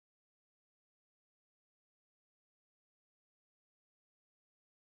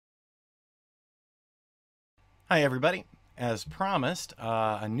Hi everybody. As promised,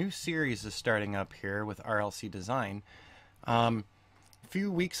 a new series is starting up here with RLC Design. A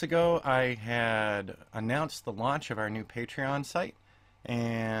few weeks ago I had announced the launch of our new Patreon site,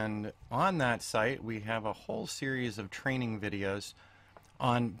 and on that site we have a whole series of training videos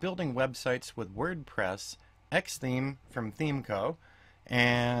on building websites with WordPress, Xtheme from ThemeCo,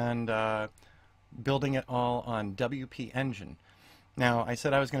 and building it all on WPEngine. Now, I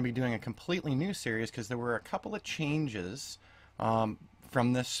said I was going to be doing a completely new series because there were a couple of changes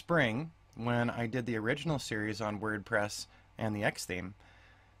from this spring when I did the original series on WordPress and the Xtheme.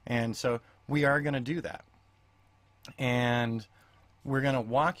 And so we are going to do that. And we're going to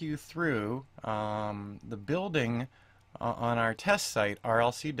walk you through the building on our test site,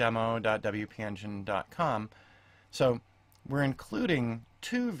 rlcdemo.wpengine.com. So we're including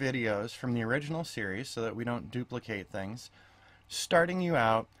two videos from the original series so that we don't duplicate things, starting you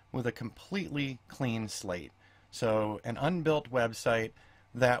out with a completely clean slate. So an unbuilt website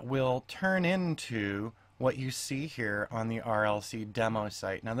that will turn into what you see here on the RLC demo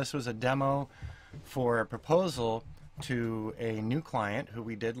site. Now, this was a demo for a proposal to a new client who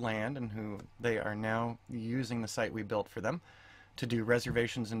we did land and who they are now using the site we built for them to do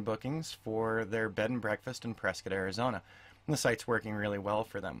reservations and bookings for their bed and breakfast in Prescott, Arizona. And the site's working really well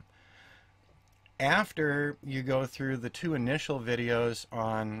for them. After you go through the two initial videos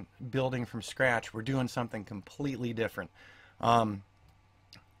on building from scratch, we're doing something completely different. I'm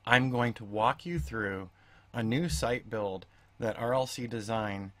going to walk you through a new site build that RLC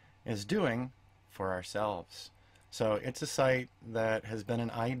Design is doing for ourselves. So it's a site that has been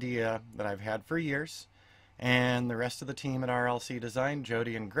an idea that I've had for years, and the rest of the team at RLC Design,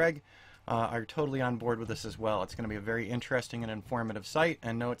 Jody and Greg, are totally on board with this as well. It's going to be a very interesting and informative site,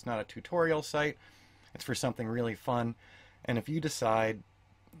 and no, it's not a tutorial site. It's for something really fun. And if you decide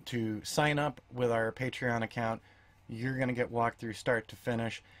to sign up with our Patreon account, you're going to get walked through start to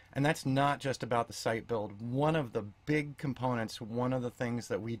finish. And that's not just about the site build. One of the big components, one of the things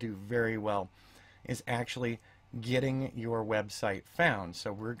that we do very well is actually getting your website found.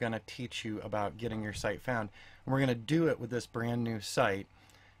 So we're going to teach you about getting your site found. And we're going to do it with this brand new site.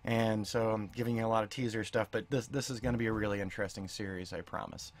 And so I'm giving you a lot of teaser stuff, but this is going to be a really interesting series, I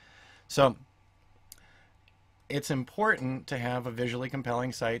promise. So it's important to have a visually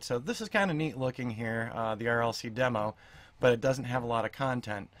compelling site. So this is kind of neat looking here, the RLC demo, but it doesn't have a lot of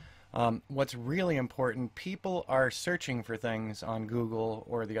content. What's really important, people are searching for things on Google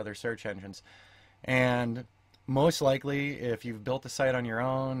or the other search engines. And most likely, if you've built a site on your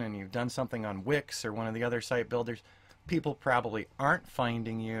own and you've done something on Wix or one of the other site builders, people probably aren't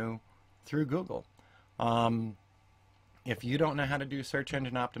finding you through Google. If you don't know how to do search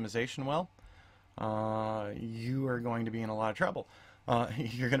engine optimization well, you are going to be in a lot of trouble.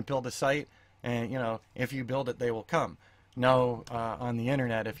 You're going to build a site, and if you build it, they will come. No, on the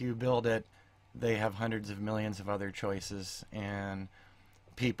internet, if you build it, they have hundreds of millions of other choices and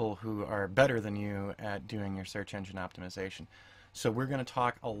people who are better than you at doing your search engine optimization. So we're going to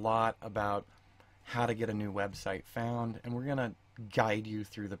talk a lot about how to get a new website found, and we're going to guide you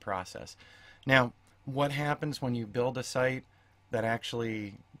through the process. Now, what happens when you build a site that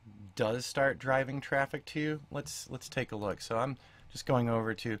actually does start driving traffic to you? Let's take a look. So I'm just going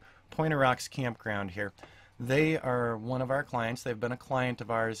over to Pointer Rocks Campground here. They are one of our clients. They've been a client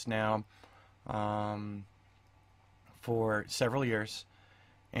of ours now for several years,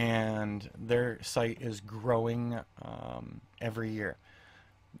 and their site is growing every year.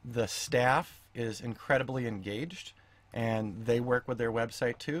 The staff is incredibly engaged, and they work with their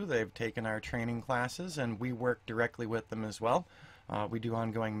website too. They've taken our training classes, and we work directly with them as well. We do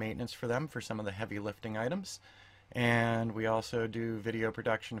ongoing maintenance for them for some of the heavy lifting items, and we also do video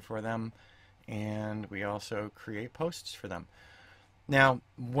production for them, and we also create posts for them. Now,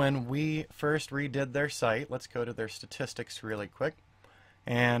 when we first redid their site, let's go to their statistics really quick,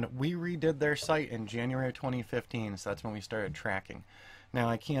 and we redid their site in January of 2015, so that's when we started tracking. Now,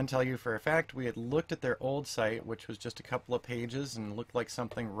 I can tell you for a fact we had looked at their old site, which was just a couple of pages and looked like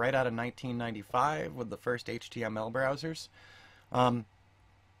something right out of 1995 with the first HTML browsers.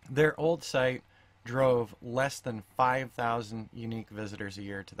 Their old site drove less than 5,000 unique visitors a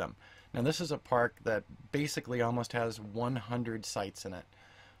year to them. Now, this is a park that basically almost has 100 sites in it.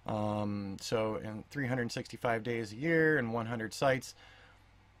 So in 365 days a year and 100 sites,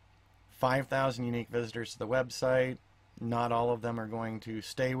 5,000 unique visitors to the website. Not all of them are going to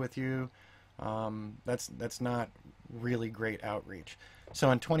stay with you. That's not really great outreach. So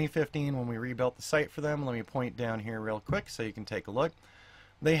in 2015, when we rebuilt the site for them, let me point down here real quick so you can take a look.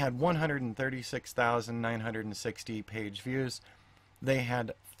 They had 136,960 page views. they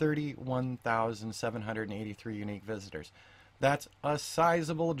had 31,783 unique visitors. That's a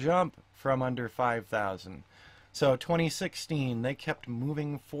sizable jump from under 5,000. So 2016, they kept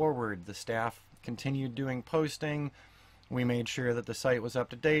moving forward. The staff continued doing posting. We made sure that the site was up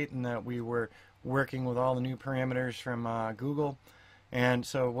to date and that we were working with all the new parameters from Google. And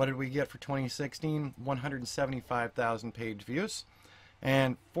so what did we get for 2016? 175,000 page views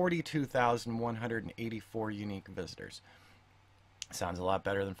and 42,184 unique visitors. Sounds a lot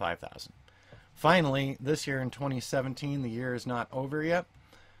better than 5,000. Finally, this year in 2017, the year is not over yet.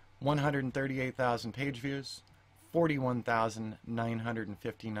 138,000 page views,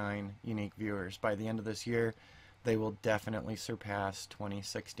 41,959 unique viewers. By the end of this year, they will definitely surpass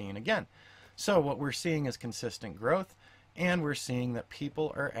 2016 again. So what we're seeing is consistent growth, and we're seeing that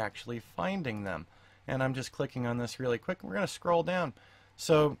people are actually finding them. And I'm just clicking on this really quick. We're going to scroll down.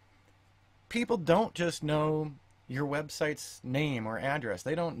 So people don't just know your website's name or address.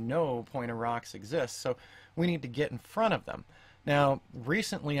 They don't know Point of Rocks exists, so we need to get in front of them. Now,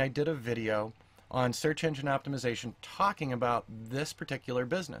 recently I did a video on search engine optimization talking about this particular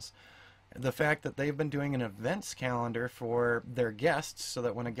business. The fact that they've been doing an events calendar for their guests so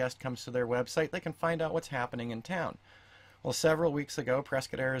that when a guest comes to their website, they can find out what's happening in town. Well, several weeks ago,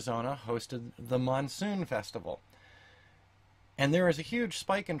 Prescott, Arizona hosted the Monsoon Festival. And there was a huge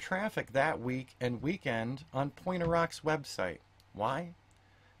spike in traffic that week and weekend on Point of Rock's website. Why?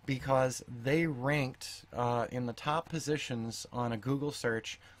 Because they ranked in the top positions on a Google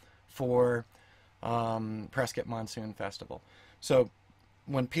search for Prescott Monsoon Festival. So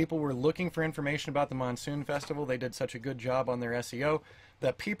when people were looking for information about the Monsoon Festival, they did such a good job on their SEO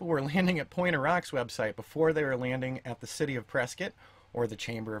that people were landing at Point of Rock's website before they were landing at the City of Prescott or the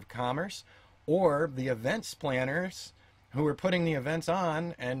Chamber of Commerce or the events planners who were putting the events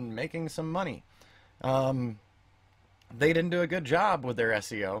on and making some money. They didn't do a good job with their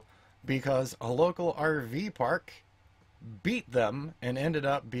SEO because a local RV park beat them and ended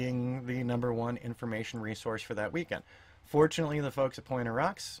up being the #1 information resource for that weekend. Fortunately, the folks at Point of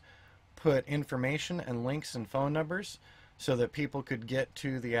Rocks put information and links and phone numbers so that people could get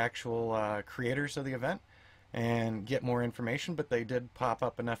to the actual creators of the event and get more information, but they did pop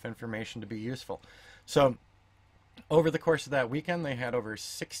up enough information to be useful. So over the course of that weekend, they had over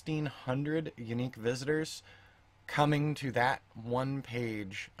 1,600 unique visitors coming to that one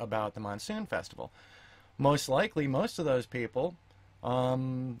page about the Monsoon Festival. Most likely, most of those people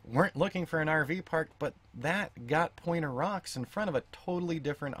weren't looking for an RV park, but that got Point of Rocks in front of a totally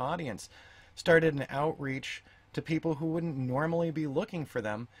different audience. Started an outreach to people who wouldn't normally be looking for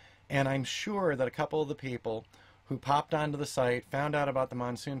them, and I'm sure that a couple of the people who popped onto the site, found out about the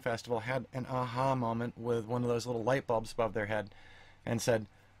Monsoon Festival, had an aha moment with one of those little light bulbs above their head and said,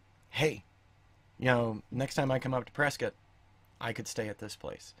 hey, you know, next time I come up to Prescott, I could stay at this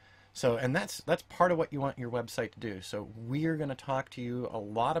place. So, and that's part of what you want your website to do. So we're going to talk to you a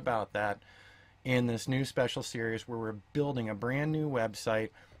lot about that in this new special series where we're building a brand new website,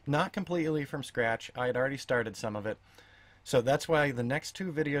 not completely from scratch. I had already started some of it. So that's why the next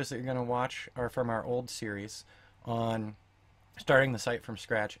 2 videos that you're going to watch are from our old series on starting the site from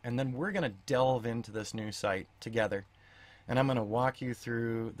scratch, and then we're going to delve into this new site together, and I'm going to walk you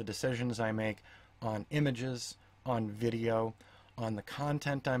through the decisions I make on images, on video, on the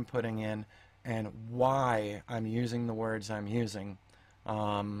content I'm putting in, and why I'm using the words I'm using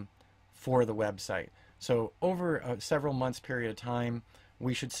for the website. So over a several months period of time,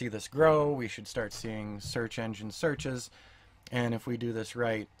 we should see this grow. We should start seeing search engine searches, and if we do this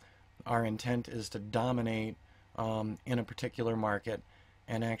right, our intent is to dominate in a particular market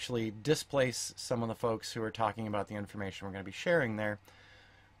and actually displace some of the folks who are talking about the information we're going to be sharing there.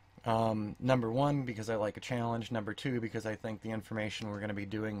 #1, because I like a challenge. #2, because I think the information we're going to be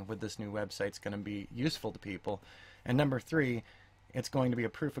doing with this new website is going to be useful to people. And #3, it's going to be a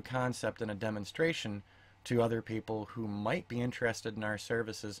proof of concept and a demonstration to other people who might be interested in our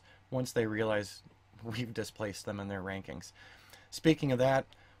services once they realize we've displaced them in their rankings. Speaking of that,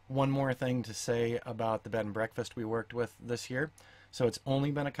 one more thing to say about the bed and breakfast we worked with this year. So it's only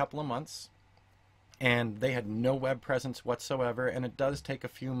been a couple of months, and they had no web presence whatsoever, and it does take a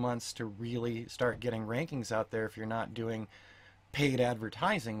few months to really start getting rankings out there if you're not doing paid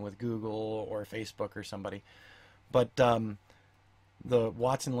advertising with Google or Facebook or somebody. But the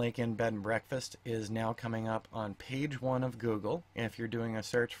Watson Lake Inn Bed and Breakfast is now coming up on page 1 of Google if you're doing a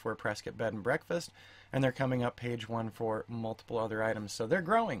search for Prescott Bed and Breakfast, and they're coming up page 1 for multiple other items. So they're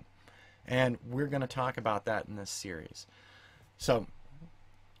growing, and we're going to talk about that in this series. So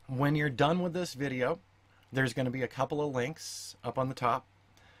when you're done with this video, there's going to be a couple of links up on the top,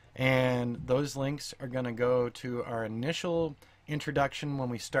 and those links are going to go to our initial introduction when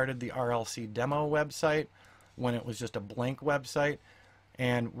we started the RLC demo website, when it was just a blank website,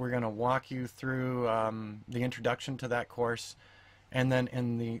 and we're going to walk you through the introduction to that course. And then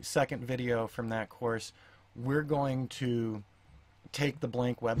in the second video from that course, we're going to take the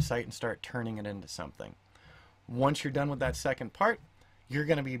blank website and start turning it into something. Once you're done with that second part, you're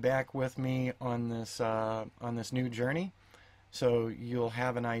going to be back with me on this new journey. So you'll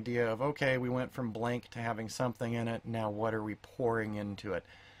have an idea of, okay, we went from blank to having something in it. Now what are we pouring into it?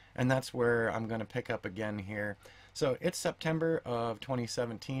 And that's where I'm going to pick up again here. So it's September of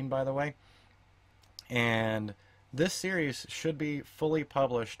 2017, by the way. And this series should be fully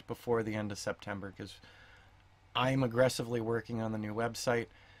published before the end of September, because I'm aggressively working on the new website.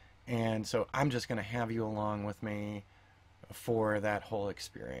 And so I'm just going to have you along with me for that whole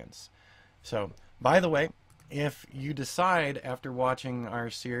experience. So, by the way, if you decide after watching our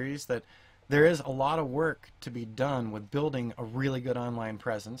series that there is a lot of work to be done with building a really good online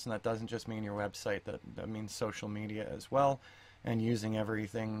presence, and that doesn't just mean your website, that means social media as well, and using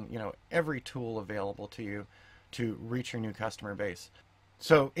everything, every tool available to you to reach your new customer base.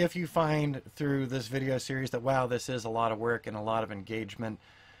 So if you find through this video series that, wow, this is a lot of work and a lot of engagement,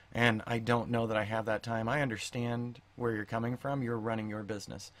 and I don't know that I have that time, I understand where you're coming from. You're running your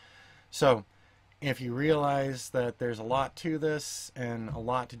business. So if you realize that there's a lot to this and a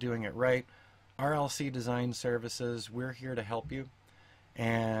lot to doing it right, RLC Design Services, we're here to help you,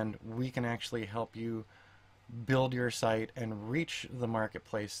 and we can actually help you build your site and reach the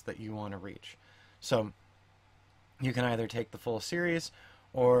marketplace that you want to reach. So you can either take the full series,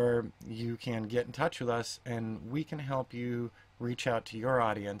 or you can get in touch with us and we can help you reach out to your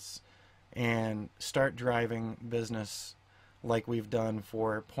audience and start driving business like we've done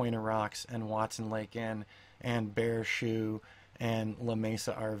for Pointer Rocks and Watson Lake Inn and Bear Shoe and La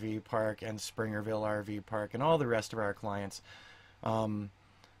Mesa RV Park and Springerville RV Park and all the rest of our clients.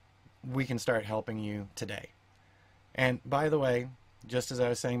 We can start helping you today. And by the way, just as I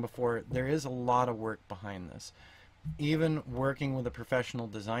was saying before, there is a lot of work behind this. Even working with a professional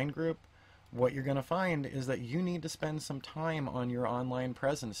design group, what you're going to find is that you need to spend some time on your online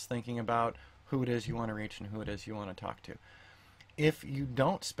presence thinking about who it is you want to reach and who it is you want to talk to. If you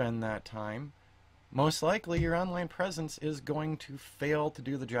don't spend that time, most likely your online presence is going to fail to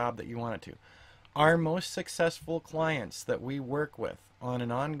do the job that you want it to. Our most successful clients that we work with on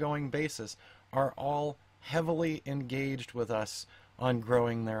an ongoing basis are all heavily engaged with us on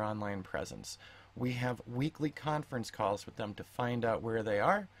growing their online presence. We have weekly conference calls with them to find out where they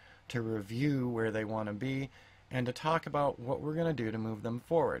are, to review where they want to be, and to talk about what we're going to do to move them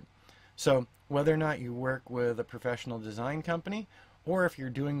forward. So whether or not you work with a professional design company, or if you're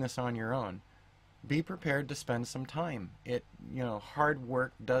doing this on your own, be prepared to spend some time. Hard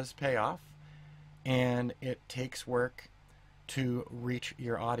work does pay off, and it takes work to reach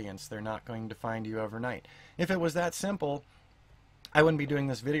your audience. They're not going to find you overnight. If it was that simple, I wouldn't be doing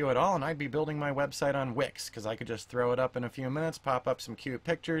this video at all, and I'd be building my website on Wix, because I could just throw it up in a few minutes, pop up some cute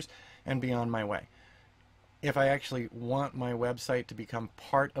pictures, and be on my way. If I actually want my website to become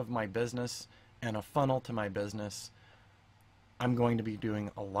part of my business and a funnel to my business, I'm going to be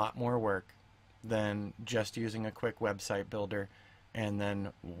doing a lot more work than just using a quick website builder and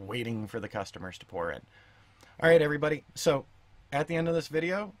then waiting for the customers to pour in. All right, everybody. So at the end of this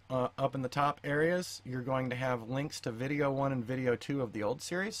video, up in the top areas, you're going to have links to video 1 and video 2 of the old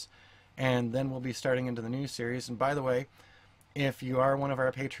series, and then we'll be starting into the new series. And by the way, if you are one of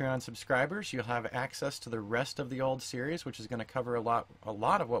our Patreon subscribers, you'll have access to the rest of the old series, which is going to cover a lot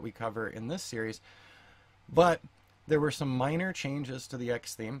of what we cover in this series. But there were some minor changes to the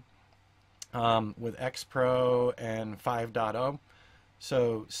X theme with X Pro and 5.0.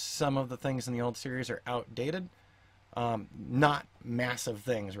 So some of the things in the old series are outdated. Not massive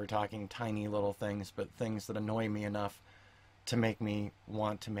things, we're talking tiny little things, but things that annoy me enough to make me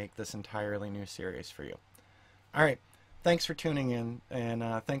want to make this entirely new series for you. Alright, thanks for tuning in,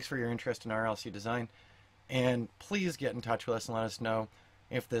 and thanks for your interest in RLC Design, and please get in touch with us and let us know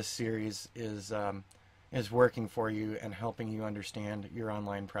if this series is working for you and helping you understand your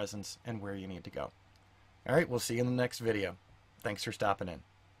online presence and where you need to go. Alright, we'll see you in the next video. Thanks for stopping in.